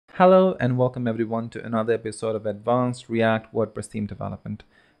Hello and welcome everyone to another episode of Advanced React WordPress Theme Development.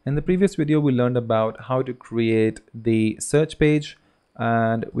 In the previous video, we learned about how to create the search page,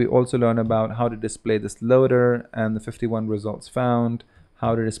 and we also learned about how to display this loader and the 51 results found,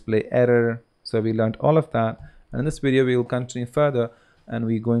 how to display error. So we learned all of that. And in this video, we will continue further and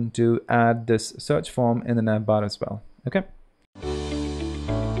we're going to add this search form in the navbar as well. Okay.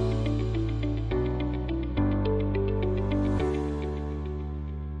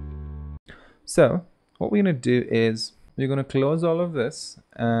 So what we're going to do is we're going to close all of this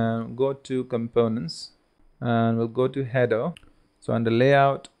and go to components, and we'll go to header. So under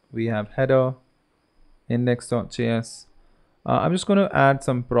layout, we have header, index.js. I'm just going to add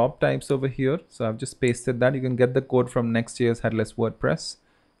some prop types over here. So I've just pasted that. You can get the code from Next.js Headless WordPress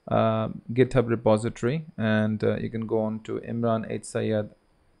GitHub repository, and you can go on to imranhsayed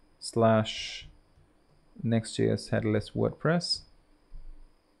 / Next.js Headless WordPress.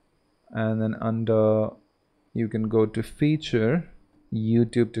 And then under, you can go to feature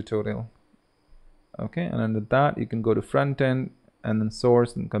YouTube tutorial. Okay, and under that you can go to front end and then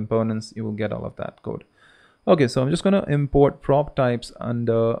source and components. You will get all of that code. Okay, so I'm just going to import prop types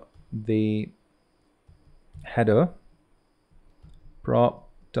under the header, prop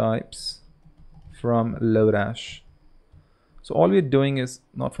types from Lodash. So all we're doing is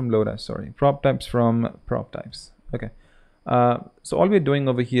not from Lodash, sorry, prop types from prop types. Okay. So all we're doing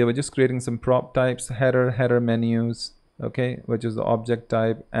over here, we're just creating some prop types, header menus, okay, which is the object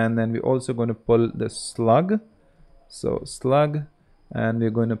type, and then we're also going to pull the slug. So slug, and we're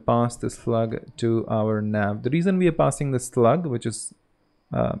going to pass the slug to our nav. The reason we are passing the slug, which is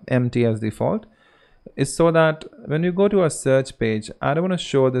empty as default, is so that when you go to our search page, I don't want to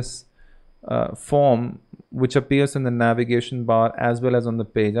show this form which appears in the navigation bar as well as on the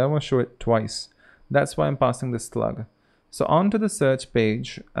page. I want to show it twice. That's why I'm passing the slug. So onto the search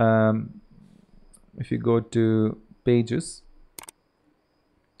page, if you go to pages,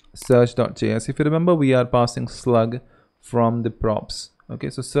 search.js, if you remember, we are passing slug from the props. Okay,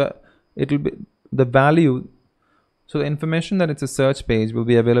 so it'll be the value. So the information that it's a search page will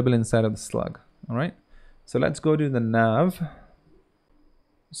be available inside of the slug. All right. So let's go to the nav.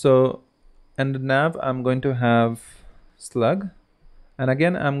 So in the nav, I'm going to have slug. And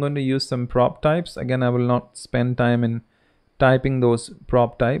again, I'm going to use some prop types. Again, I will not spend time in typing those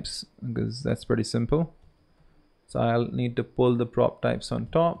prop types because that's pretty simple. So I'll need to pull the prop types on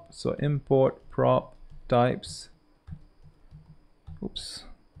top. So import prop types, oops,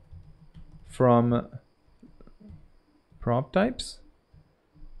 from prop types.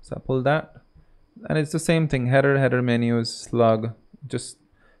 So I pull that, and it's the same thing, header menus, slug, just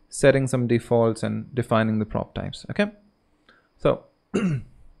setting some defaults and defining the prop types. Okay, so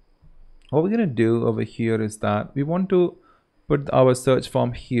what we're going to do over here is that we want to put our search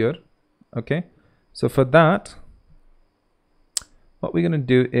form here. Okay, so for that, what we're going to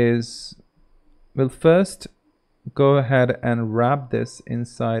do is we'll first go ahead and wrap this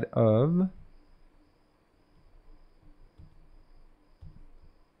inside of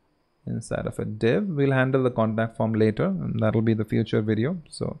a div. We'll handle the contact form later, and that'll be the future video,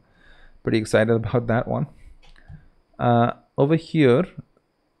 so pretty excited about that one. Over here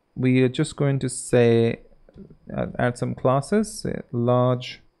we are just going to say add some classes, say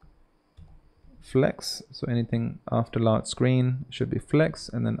large flex, so anything after large screen should be flex,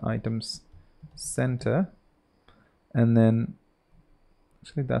 and then items center, and then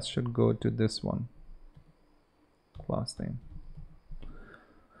actually that should go to this one, class name.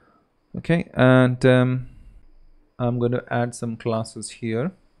 Okay, and I'm going to add some classes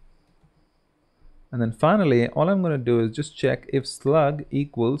here, and then finally all I'm going to do is just check if slug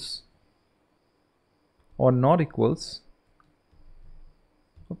equals or not equals,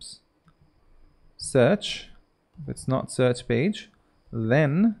 oops, search. If it's not search page,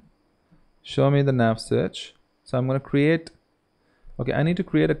 then show me the nav search. So I'm going to create, okay, I need to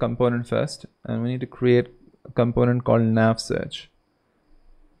create a component first, and we need to create a component called nav search.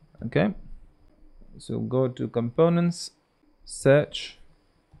 Okay, so go to components, search,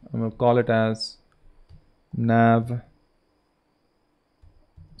 and we'll call it as nav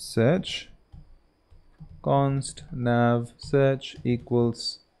search, const nav search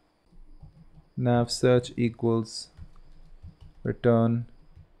equals return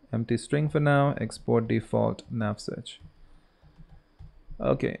empty string for now, export default nav search.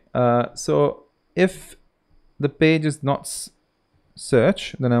 Okay, so if the page is not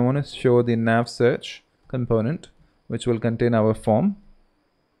search, then I want to show the nav search component, which will contain our form.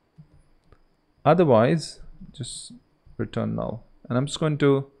 Otherwise, just return null. And I'm just going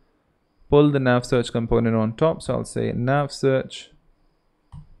to pull the nav search component on top. So I'll say nav search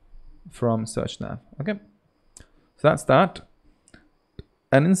from search nav. Okay, so that's that.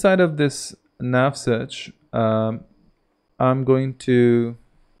 And inside of this nav search, I'm going to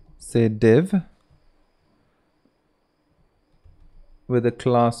say div with a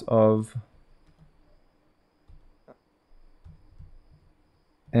class of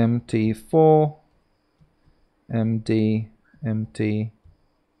empty4 empty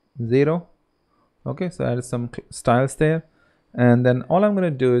 0. Okay, so I added some styles there, and then all I'm going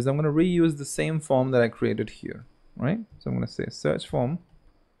to do is I'm going to reuse the same form that I created here, right? So I'm going to say search form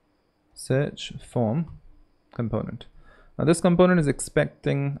component. Now this component is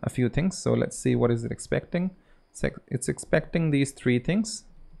expecting a few things, so let's see what is it expecting. It's expecting these three things,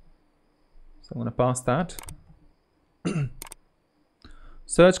 so I'm going to pass that.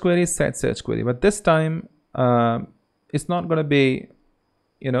 Search query, set search query, but this time it's not going to be,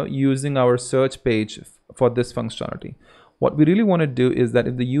 you know, using our search page for this functionality. What we really want to do is that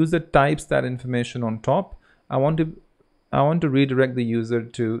if the user types that information on top, I want to redirect the user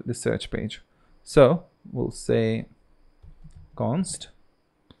to the search page. So we'll say const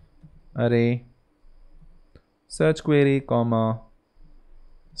array search query comma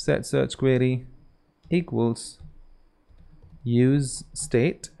set search query equals use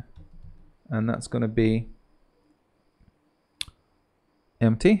state, and that's going to be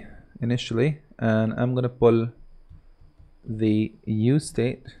empty initially, and I'm going to pull the use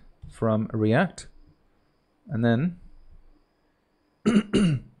state from React, and then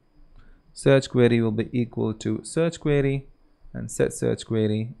search query will be equal to search query, and set search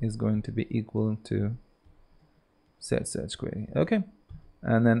query is going to be equal to set search query. Okay,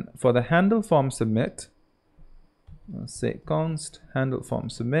 and then for the handle form submit, I'll say const handle form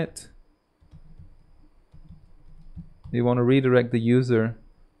submit. We want to redirect the user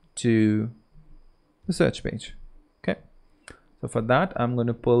to the search page. Okay, so for that I'm going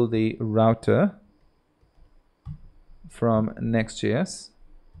to pull the router from Next.js.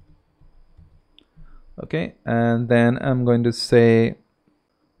 Okay, and then I'm going to say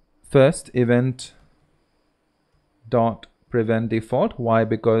first event dot prevent default. Why?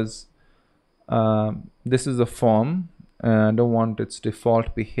 Because this is a form and I don't want its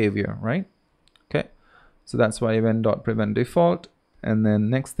default behavior, right? Okay, so that's why event dot prevent default. And then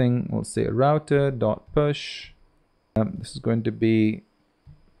next thing we'll say router dot push. This is going to be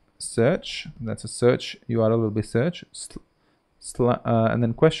search. That's a search URL will be search and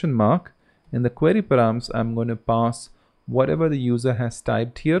then question mark. In the query params, I'm going to pass whatever the user has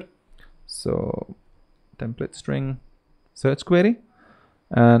typed here. So template string search query,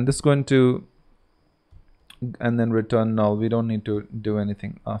 and this is going to, and then return null. We don't need to do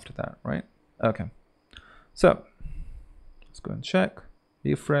anything after that, right? Okay, so let's go and check,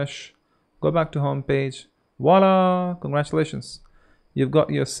 refresh, go back to home page. Voila, congratulations, you've got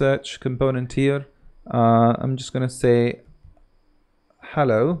your search component here. I'm just going to say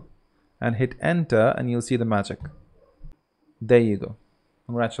hello and hit enter, and you'll see the magic. There you go,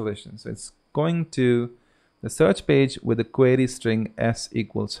 congratulations, it's going to the search page with the query string s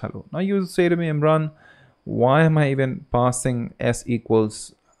equals hello. Now you say to me, Imran, why am I even passing s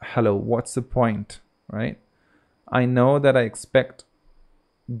equals hello? What's the point, right? I know that I expect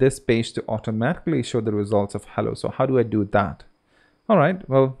this page to automatically show the results of hello, so how do I do that? All right,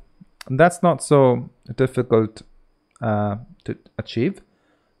 well, that's not so difficult to achieve.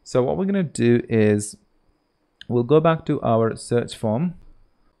 So what we're going to do is we'll go back to our search form.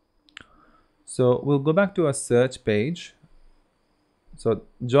 So we'll go back to our search page. So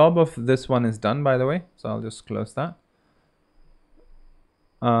job of this one is done, by the way, so I'll just close that,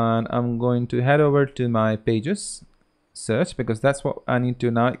 and I'm going to head over to my pages search, because that's what I need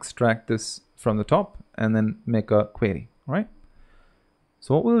to now extract this from the top and then make a query, right?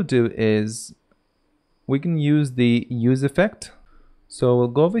 So what we'll do is we can use the use effect. So we'll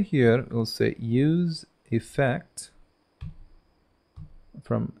go over here, we'll say use effect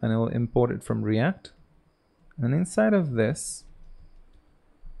from, and it will import it from React, and inside of this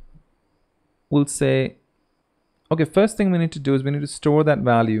we'll say, okay, first thing we need to do is we need to store that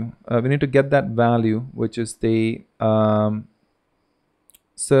value. We need to get that value, which is the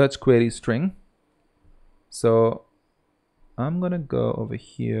search query string. So I'm gonna go over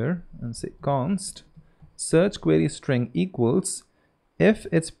here and say const search query string equals if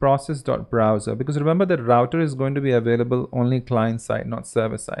it's process.browser, because remember that router is going to be available only client side, not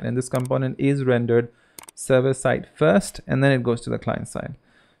server side, and this component is rendered server side first and then it goes to the client side.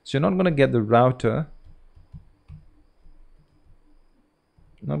 So you're not going to get the router,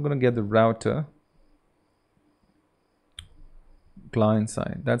 client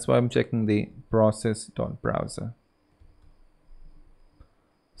side. That's why I'm checking the process.browser.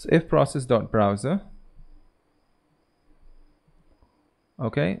 So if process.browser,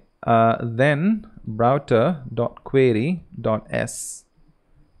 okay, then router.query.s,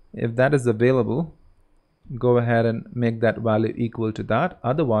 if that is available, go ahead and make that value equal to that.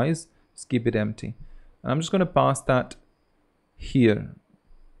 Otherwise, just keep it empty. I'm just going to pass that here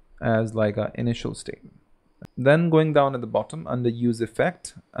as like an initial statement. Then going down at the bottom under use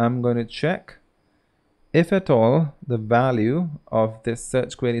effect, I'm going to check if at all the value of this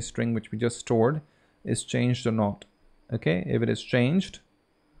search query string which we just stored is changed or not. Okay, if it is changed,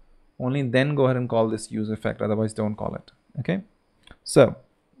 only then go ahead and call this use effect, otherwise don't call it. Okay, so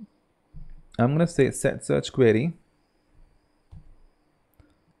I'm going to say set search query,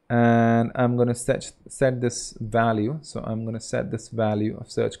 and I'm going to set this value. So I'm going to set this value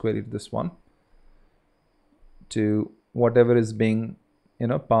of search query to this one, to whatever is being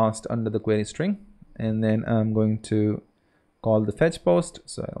passed under the query string, and then I'm going to call the fetch post.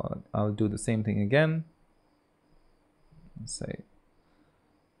 So I'll do the same thing again. Let's say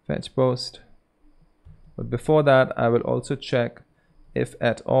fetch post, but before that I will also check if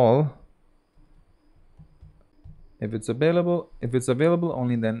at all, if it's available. If it's available,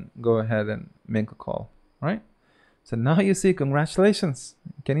 only then go ahead and make a call. Right, so now you see, congratulations,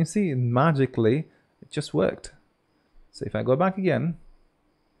 can you see, magically it just worked. So if I go back again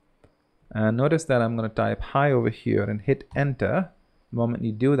and notice that I'm going to type hi over here and hit enter, the moment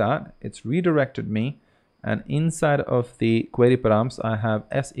you do that, it's redirected me, and inside of the query params I have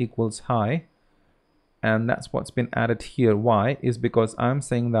s equals hi, and that's what's been added here. Why? Is because I'm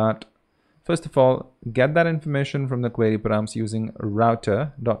saying that, first of all, get that information from the query params using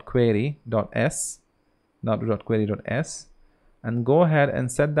router.query.s, and go ahead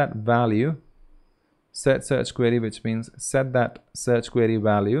and set that value, set search query, which means set that search query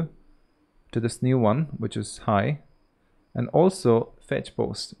value to this new one, which is hi, and also fetch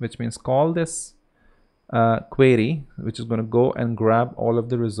post, which means call this query, which is going to go and grab all of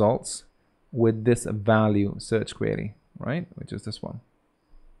the results with this value search query, right, which is this one.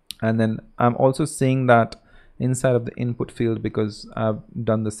 And then I'm also seeing that inside of the input field because I've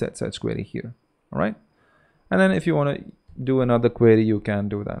done the set search query here. All right, and then if you want to do another query, you can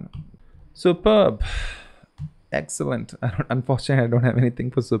do that. Superb, excellent. Unfortunately, I don't have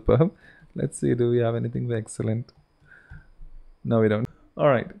anything for superb. Let's see, do we have anything for excellent? No, we don't. All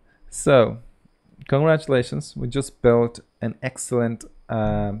right, so congratulations, we just built an excellent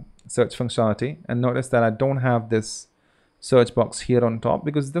search functionality. And notice that I don't have this search box here on top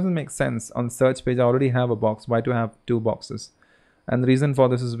because it doesn't make sense. On search page I already have a box. Why to have two boxes? And the reason for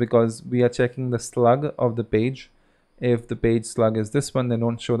this is because we are checking the slug of the page. If the page slug is this one, then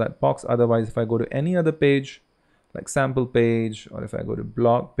don't show that box. Otherwise, if I go to any other page like sample page, or if I go to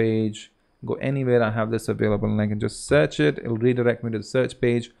blog page, go anywhere, I have this available and I can just search it. It'll redirect me to the search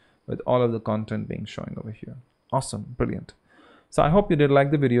page with all of the content being showing over here. Awesome, brilliant. So I hope you did like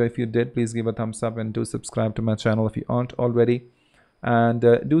the video. If you did, please give a thumbs up and do subscribe to my channel if you aren't already. And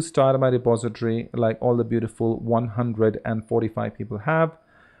do start my repository like all the beautiful 145 people have.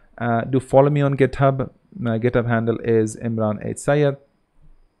 Do follow me on GitHub. My GitHub handle is imranhsayed.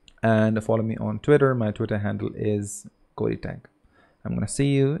 And follow me on Twitter. My Twitter handle is Codeytek. I'm going to see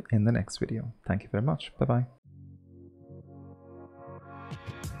you in the next video. Thank you very much. Bye-bye.